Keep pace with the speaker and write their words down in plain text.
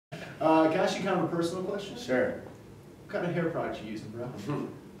Can I ask you kind of a personal question? Sure. What kind of hair product you using, bro?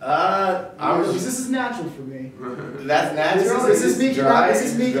 This is natural for me. That's natural. This is me getting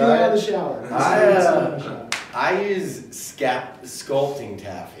out of the shower. I use sculpting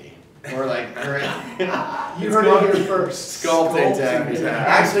taffy. Or like, you heard it here first. Sculpting taffy.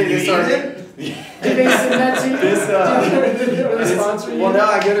 Actually, this started. Did they send that to you? Well, no,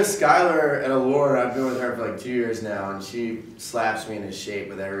 I go to Skylar at Allure. I've been with her for like 2 years now, and she slaps me into shape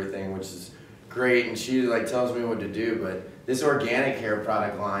with everything, which is great. And she like tells me what to do. But this organic hair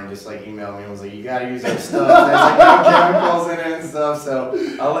product line just like emailed me and was like, "You gotta use our stuff." There's like no chemicals in it and stuff. So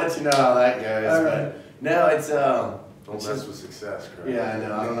I'll let you know how that goes. All right. But no, it's Don't mess with success, Craig. Yeah, I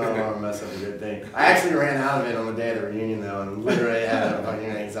know. I don't know if I'm gonna mess up a good thing. I actually ran out of it on the day of the reunion though, and literally had a fucking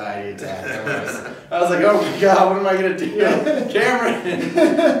anxiety attack. I was like, oh my god, what am I gonna do,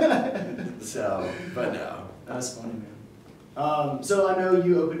 Cameron? So, but no. That's funny, man. So I know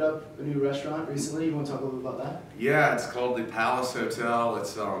you opened up a new restaurant recently. You want to talk a little bit about that? Yeah, it's called the Palace Hotel.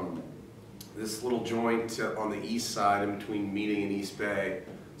 It's this little joint on the east side in between Meeting and East Bay.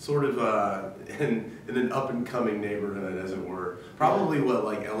 Sort of in an up-and-coming neighborhood, as it were. Probably what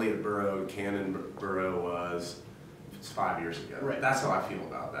like Elliott Borough, Cannon Borough was 5 years ago. Right. That's how I feel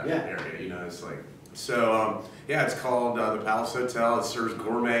about that area. You know, it's like so. Yeah, it's called the Palace Hotel. It serves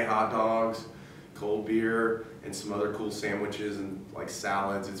gourmet hot dogs, cold beer, and some other cool sandwiches and like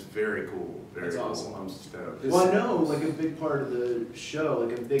salads. It's very cool. Very cool. Awesome. I'm stoked. Well, I know like a big part of the show,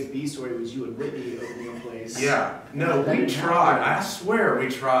 like a big B story was you and Whitney opening a place. Yeah. No, we tried. I swear we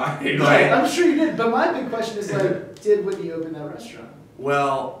tried. Right. I'm sure you did. But my big question is like, did Whitney open that restaurant?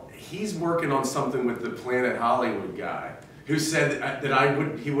 Well, he's working on something with the Planet Hollywood guy, who said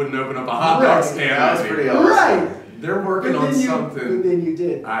that he wouldn't open up a hot dog stand. That was pretty awesome. Right. They're working on something. But then you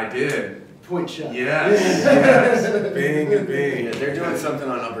did. I did. Point shot. Yes. Yes. Bing and bing. Yeah, they're doing something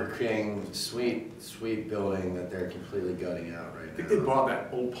on Upper King, sweet building that they're completely gutting out right now. I think they bought that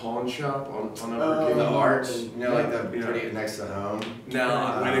old pawn shop on Upper King. The Arch, like the pretty next to home.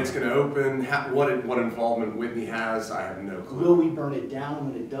 Now, when it's going to open, what involvement Whitney has, I have no clue. Will we burn it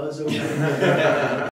down when it does open?